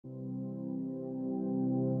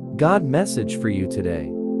God message for you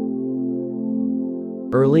today.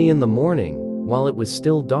 Early in the morning, while it was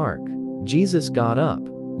still dark, Jesus got up,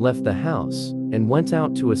 left the house, and went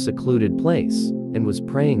out to a secluded place, and was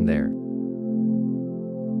praying there.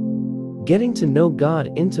 Getting to know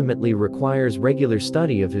God intimately requires regular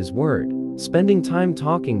study of His Word, spending time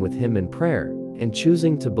talking with Him in prayer, and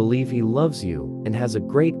choosing to believe He loves you and has a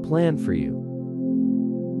great plan for you.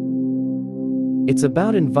 It's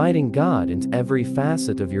about inviting God into every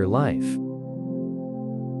facet of your life.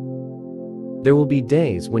 There will be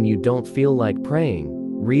days when you don't feel like praying,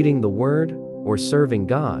 reading the Word, or serving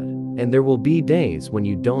God, and there will be days when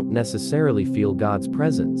you don't necessarily feel God's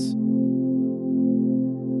presence.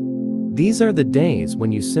 These are the days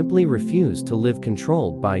when you simply refuse to live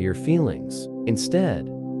controlled by your feelings.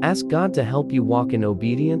 Instead, ask God to help you walk in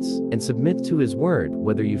obedience and submit to His Word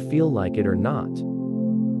whether you feel like it or not.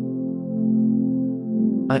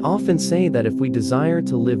 I often say that if we desire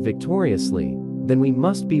to live victoriously, then we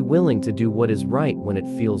must be willing to do what is right when it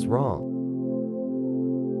feels wrong.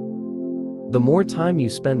 The more time you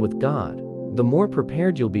spend with God, the more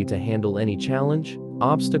prepared you'll be to handle any challenge,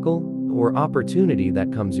 obstacle, or opportunity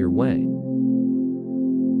that comes your way.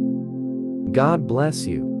 God bless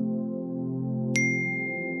you.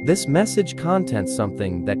 This message contains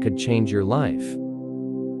something that could change your life.